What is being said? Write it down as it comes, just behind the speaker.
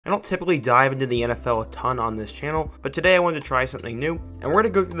don't typically dive into the NFL a ton on this channel, but today I wanted to try something new, and we're going to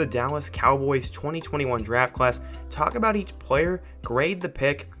go through the Dallas Cowboys 2021 draft class, talk about each player, grade the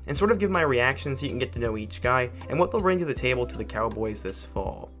pick, and sort of give my reaction so you can get to know each guy and what they'll bring to the table to the Cowboys this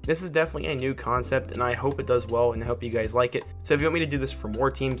fall. This is definitely a new concept, and I hope it does well, and I hope you guys like it. So if you want me to do this for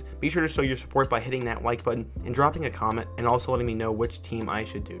more teams, be sure to show your support by hitting that like button and dropping a comment, and also letting me know which team I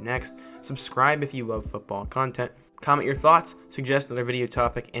should do next. Subscribe if you love football content. Comment your thoughts, suggest another video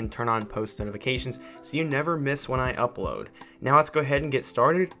topic, and turn on post notifications so you never miss when I upload. Now let's go ahead and get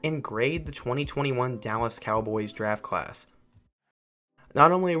started and grade the 2021 Dallas Cowboys draft class.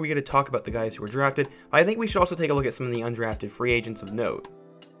 Not only are we going to talk about the guys who were drafted, but I think we should also take a look at some of the undrafted free agents of note.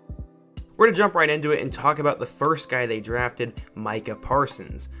 We're going to jump right into it and talk about the first guy they drafted, Micah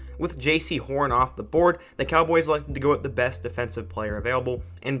Parsons. With J.C. Horn off the board, the Cowboys elected to go with the best defensive player available,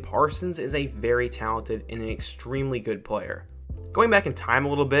 and Parsons is a very talented and an extremely good player. Going back in time a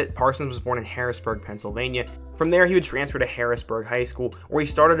little bit, Parsons was born in Harrisburg, Pennsylvania. From there, he would transfer to Harrisburg High School, where he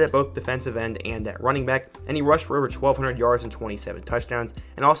started at both defensive end and at running back, and he rushed for over 1,200 yards and 27 touchdowns,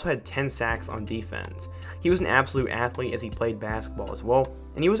 and also had 10 sacks on defense. He was an absolute athlete as he played basketball as well,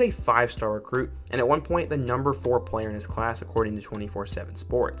 and he was a 5-star recruit, and at one point the number 4 player in his class according to 24/7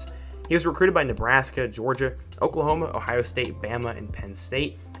 Sports. He was recruited by Nebraska, Georgia, Oklahoma, Ohio State, Bama, and Penn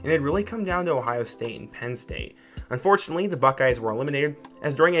State, and it had really come down to Ohio State and Penn State. Unfortunately, the Buckeyes were eliminated,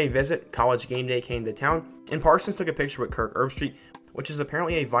 as during a visit, College Game Day came to town, and Parsons took a picture with Kirk Herbstreit, which is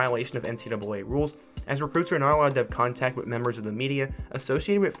apparently a violation of NCAA rules, as recruits are not allowed to have contact with members of the media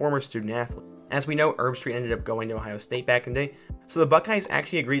associated with former student athletes. As we know, Herbstreit ended up going to Ohio State back in the day, so the Buckeyes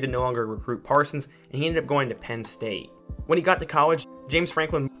actually agreed to no longer recruit Parsons, and he ended up going to Penn State. When he got to college, James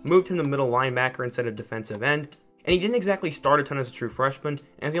Franklin moved him to middle linebacker instead of defensive end, and he didn't exactly start a ton as a true freshman,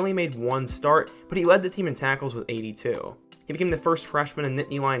 as he only made 1 start, but he led the team in tackles with 82. He became the first freshman in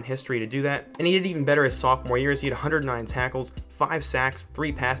Nittany Lion history to do that, and he did even better his sophomore year as he had 109 tackles, 5 sacks,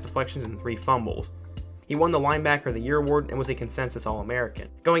 3 pass deflections, and 3 fumbles. He won the Linebacker of the Year award and was a consensus All-American.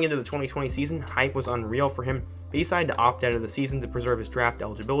 Going into the 2020 season, hype was unreal for him, but he decided to opt out of the season to preserve his draft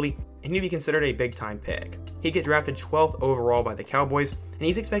eligibility, and he'd be considered a big-time pick. He'd get drafted 12th overall by the Cowboys, and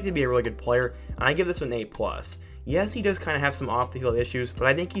he's expected to be a really good player, and I give this an A+. Yes, he does kind of have some off-the-field issues, but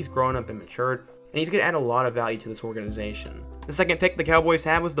I think he's grown up and matured, and he's going to add a lot of value to this organization. The second pick the Cowboys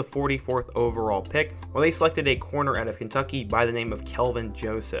had was the 44th overall pick, where they selected a corner out of Kentucky by the name of Kelvin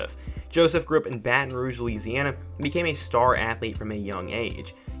Joseph. Joseph grew up in Baton Rouge, Louisiana, and became a star athlete from a young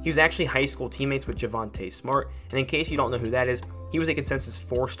age. He was actually high school teammates with Javonte Smart, and in case you don't know who that is, he was a consensus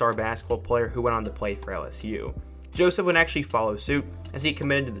 4-star basketball player who went on to play for LSU. Joseph would actually follow suit as he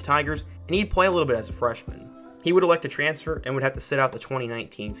committed to the Tigers, and he'd play a little bit as a freshman. He would elect to transfer and would have to sit out the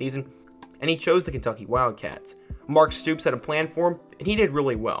 2019 season, and he chose the Kentucky Wildcats. Mark Stoops had a plan for him, and he did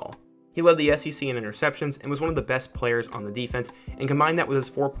really well. He led the SEC in interceptions and was one of the best players on the defense, and combined that with his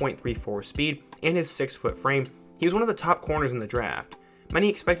 4.34 speed and his 6-foot frame, he was one of the top corners in the draft. Many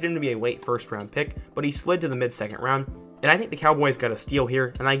expected him to be a late first-round pick, but he slid to the mid-second round, and I think the Cowboys got a steal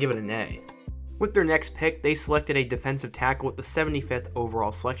here, and I give it an A. With their next pick, they selected a defensive tackle with the 75th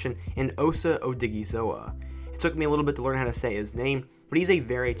overall selection in Osa Odighizola. It took me a little bit to learn how to say his name, but he's a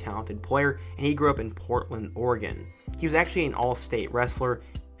very talented player, and he grew up in Portland, Oregon. He was actually an all-state wrestler.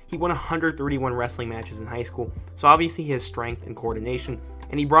 He won 131 wrestling matches in high school, so obviously he has strength and coordination,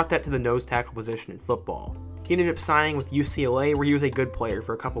 and he brought that to the nose tackle position in football. He ended up signing with UCLA, where he was a good player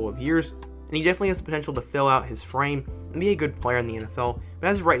for a couple of years, and he definitely has the potential to fill out his frame and be a good player in the NFL, but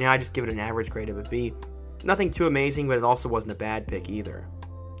as of right now I just give it an average grade of a B. Nothing too amazing, but it also wasn't a bad pick either.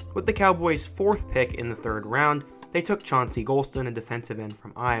 With the Cowboys' 4th pick in the 3rd round, they took Chauncey Golston, a defensive end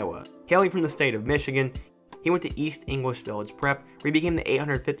from Iowa. Hailing from the state of Michigan, he went to East English Village Prep, where he became the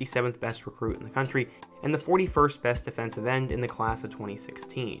 857th best recruit in the country and the 41st best defensive end in the class of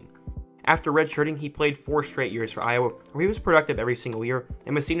 2016. After redshirting, he played 4 straight years for Iowa, where he was productive every single year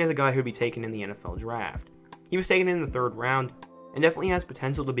and was seen as a guy who would be taken in the NFL draft. He was taken in the 3rd round and definitely has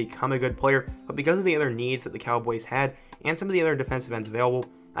potential to become a good player, but because of the other needs that the Cowboys had and some of the other defensive ends available,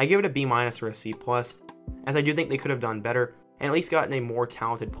 I give it a B- or a C+, as I do think they could have done better and at least gotten a more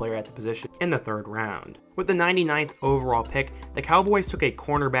talented player at the position in the 3rd round. With the 99th overall pick, the Cowboys took a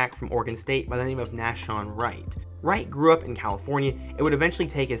cornerback from Oregon State by the name of Nahshon Wright. Wright grew up in California and would eventually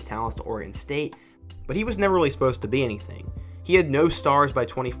take his talents to Oregon State, but he was never really supposed to be anything. He had no stars by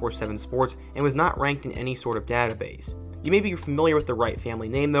 24/7 Sports and was not ranked in any sort of database. You may be familiar with the Wright family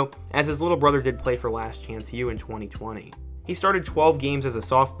name though, as his little brother did play for Last Chance U in 2020. He started 12 games as a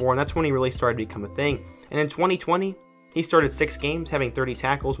sophomore, and that's when he really started to become a thing, and in 2020, He started 6 games, having 30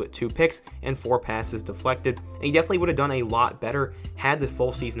 tackles with 2 picks and 4 passes deflected, and he definitely would have done a lot better had the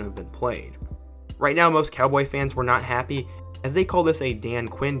full season have been played. Right now, most Cowboy fans were not happy, as they call this a Dan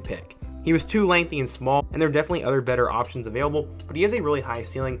Quinn pick. He was too lengthy and small, and there are definitely other better options available, but he has a really high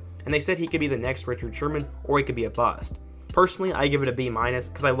ceiling, and they said he could be the next Richard Sherman, or he could be a bust. Personally, I give it a B-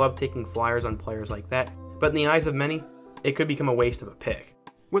 because I love taking flyers on players like that, but in the eyes of many, it could become a waste of a pick.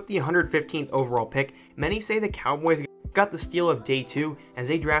 With the 115th overall pick, many say the Cowboys got the steal of day 2 as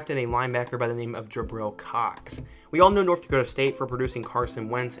they drafted a linebacker by the name of Jabril Cox. We all know North Dakota State for producing Carson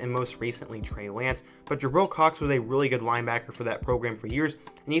Wentz and most recently Trey Lance, but Jabril Cox was a really good linebacker for that program for years,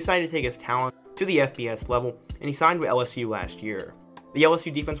 and he decided to take his talent to the FBS level, and he signed with LSU last year. The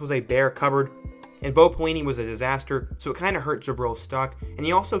LSU defense was a bare cupboard, and Bo Pelini was a disaster, so it kind of hurt Jabril's stock, and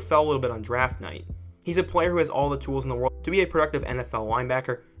he also fell a little bit on draft night. He's a player who has all the tools in the world to be a productive NFL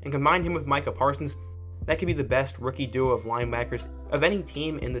linebacker, and combine him with Micah Parsons, that could be the best rookie duo of linebackers of any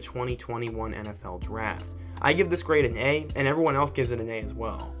team in the 2021 NFL Draft. I give this grade an A, and everyone else gives it an A as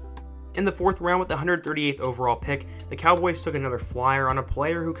well. In the 4th round with the 138th overall pick, the Cowboys took another flyer on a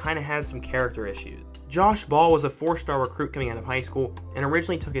player who kind of has some character issues. Josh Ball was a 4-star recruit coming out of high school and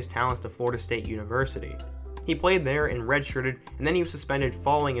originally took his talents to Florida State University. He played there and redshirted, and then he was suspended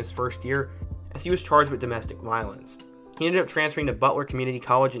following his first year as he was charged with domestic violence. He ended up transferring to Butler Community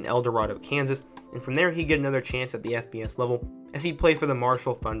College in El Dorado, Kansas, and from there he'd get another chance at the FBS level as he played for the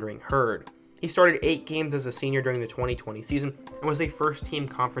Marshall Thundering Herd. He started 8 games as a senior during the 2020 season and was a first-team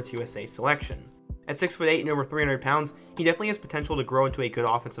Conference USA selection. At 6'8" and over 300 pounds, he definitely has potential to grow into a good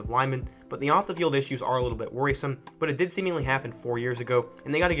offensive lineman, but the off-the-field issues are a little bit worrisome, but it did seemingly happen 4 years ago,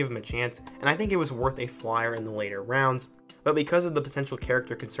 and they got to give him a chance, and I think it was worth a flyer in the later rounds, but because of the potential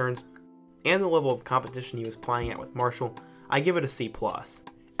character concerns and the level of competition he was playing at with Marshall, I give it a C+.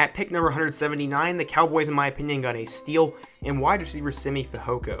 At pick number 179, the Cowboys, in my opinion, got a steal in wide receiver Simi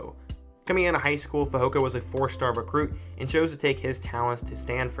Fehoko. Coming out of high school, Fehoko was a 4-star recruit and chose to take his talents to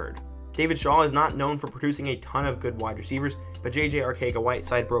Stanford. David Shaw is not known for producing a ton of good wide receivers, but J.J.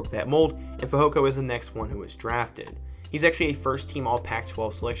 Arcega-Whiteside broke that mold, and Fehoko is the next one who was drafted. He's actually a first-team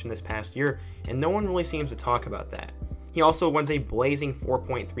All-Pac-12 selection this past year, and no one really seems to talk about that. He also runs a blazing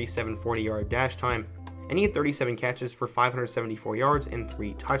 4.37 40-yard dash time, and he had 37 catches for 574 yards and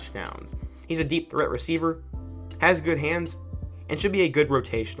 3 touchdowns. He's a deep threat receiver, has good hands, and should be a good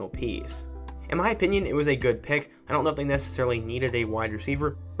rotational piece. In my opinion, it was a good pick. I don't know if they necessarily needed a wide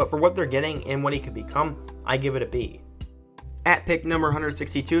receiver, but for what they're getting and what he could become, I give it a B. At pick number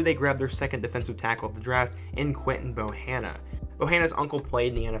 162, they grabbed their second defensive tackle of the draft in Quinton Bohanna. Bohanna's uncle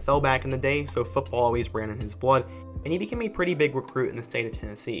played in the NFL back in the day, so football always ran in his blood, and he became a pretty big recruit in the state of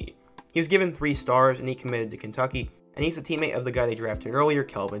Tennessee. He was given 3 stars, and he committed to Kentucky, and he's a teammate of the guy they drafted earlier,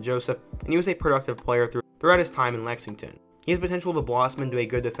 Kelvin Joseph, and he was a productive player throughout his time in Lexington. He has potential to blossom into a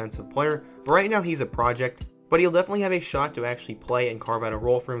good defensive player, but right now he's a project, but he'll definitely have a shot to actually play and carve out a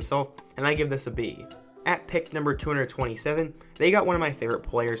role for himself, and I give this a B. At pick number 227, they got one of my favorite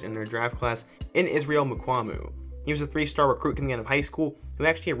players in their draft class in Israel Mukuamu. He was a 3-star recruit coming out of high school who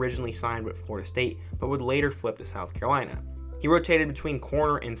actually originally signed with Florida State, but would later flip to South Carolina. He rotated between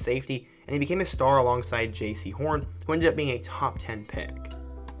corner and safety, and he became a star alongside J.C. Horn, who ended up being a top 10 pick.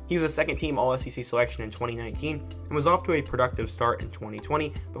 He was a second-team All-SEC selection in 2019 and was off to a productive start in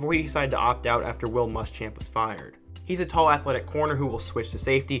 2020 before he decided to opt out after Will Muschamp was fired. He's a tall, athletic corner who will switch to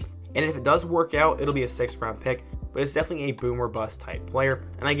safety, and if it does work out, it'll be a 6th-round pick, but it's definitely a boom or bust type player,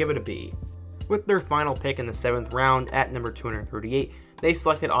 and I give it a B. With their final pick in the 7th round at number 238, they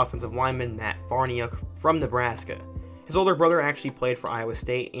selected offensive lineman Matt Farniok from Nebraska. His older brother actually played for Iowa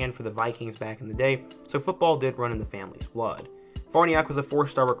State and for the Vikings back in the day, so football did run in the family's blood. Farniok was a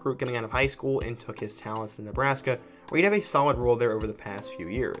 4-star recruit coming out of high school and took his talents to Nebraska, where he'd have a solid role there over the past few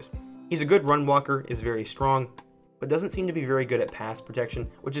years. He's a good run blocker, is very strong, but doesn't seem to be very good at pass protection,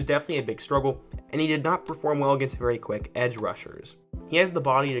 which is definitely a big struggle, and he did not perform well against very quick edge rushers. He has the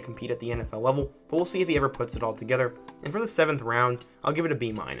body to compete at the NFL level, but we'll see if he ever puts it all together, and for the 7th round, I'll give it a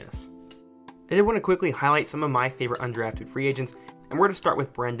B-. I did want to quickly highlight some of my favorite undrafted free agents, and we're going to start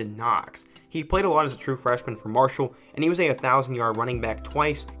with Brendan Knox. He played a lot as a true freshman for Marshall, and he was a 1,000-yard running back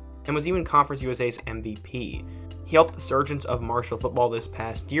twice, and was even Conference USA's MVP. He helped the Surgeons of Marshall football this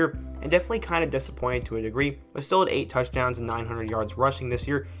past year, and definitely kind of disappointed to a degree, but still had 8 touchdowns and 900 yards rushing this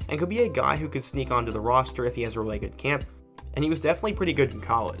year, and could be a guy who could sneak onto the roster if he has a really good camp, and he was definitely pretty good in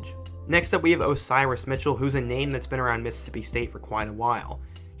college. Next up we have Osiris Mitchell, who's a name that's been around Mississippi State for quite a while.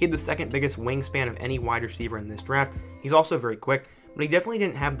 He had the 2nd biggest wingspan of any wide receiver in this draft. He's also very quick, but he definitely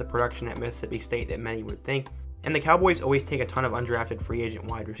didn't have the production at Mississippi State that many would think, And the Cowboys always take a ton of undrafted free agent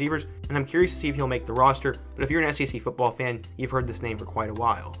wide receivers, and I'm curious to see if he'll make the roster, but if you're an SEC football fan, you've heard this name for quite a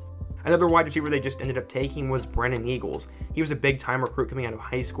while. Another wide receiver they just ended up taking was Brennan Eagles. He was a big-time recruit coming out of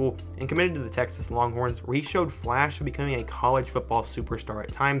high school and committed to the Texas Longhorns, where he showed flash of becoming a college football superstar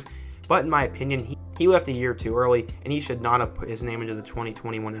at times, but in my opinion, he left a year too early, and he should not have put his name into the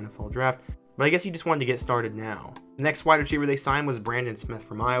 2021 NFL Draft, but I guess he just wanted to get started now. The next wide receiver they signed was Brandon Smith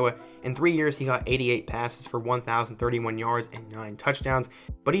from Iowa. In 3 years, he got 88 passes for 1,031 yards and 9 touchdowns,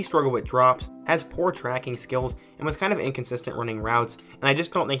 but he struggled with drops, has poor tracking skills, and was kind of inconsistent running routes, and I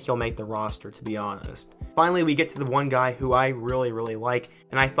just don't think he'll make the roster, to be honest. Finally, we get to the one guy who I really like,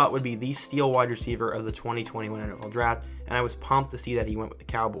 and I thought would be the steal wide receiver of the 2021 NFL Draft, and I was pumped to see that he went with the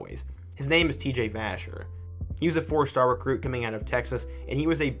Cowboys. His name is TJ Vasher. He was a 4-star recruit coming out of Texas, and he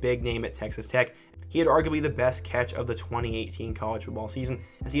was a big name at Texas Tech. He had arguably the best catch of the 2018 college football season,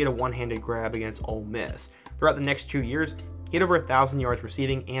 as he had a one-handed grab against Ole Miss. Throughout the next 2 years, he had over 1,000 yards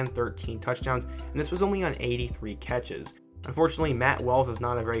receiving and 13 touchdowns, and this was only on 83 catches. Unfortunately, Matt Wells is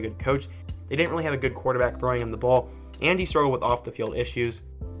not a very good coach. They didn't really have a good quarterback throwing him the ball, and he struggled with off-the-field issues.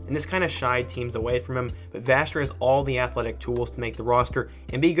 And this kind of shied teams away from him, but Vasher has all the athletic tools to make the roster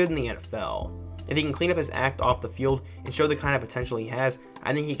and be good in the NFL. If he can clean up his act off the field and show the kind of potential he has,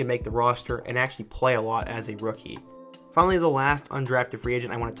 I think he can make the roster and actually play a lot as a rookie. Finally, the last undrafted free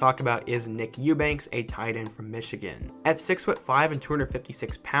agent I want to talk about is Nick Eubanks, a tight end from Michigan. At 6'5" and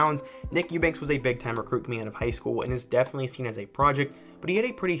 256 pounds, Nick Eubanks was a big-time recruit coming out of high school and is definitely seen as a project, but he had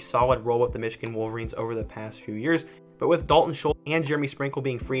a pretty solid role with the Michigan Wolverines over the past few years. But with Dalton Schultz and Jeremy Sprinkle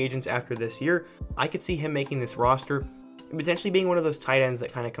being free agents after this year, I could see him making this roster and potentially being one of those tight ends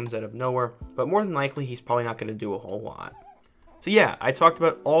that kind of comes out of nowhere, but more than likely he's probably not going to do a whole lot. So yeah, I talked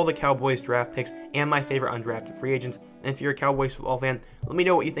about all the Cowboys draft picks and my favorite undrafted free agents, and if you're a Cowboys football fan, let me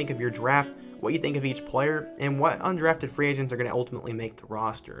know what you think of your draft, what you think of each player, and what undrafted free agents are going to ultimately make the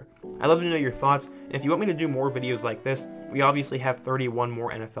roster. I'd love to know your thoughts, and if you want me to do more videos like this, we obviously have 31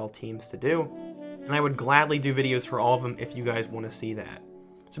 more NFL teams to do, and I would gladly do videos for all of them if you guys want to see that.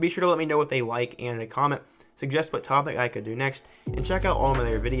 So be sure to let me know what they like and a comment, suggest what topic I could do next, and check out all of my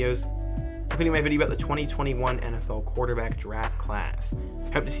other videos, including my video about the 2021 NFL quarterback draft class.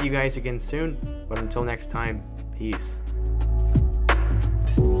 Hope to see you guys again soon, but until next time, peace.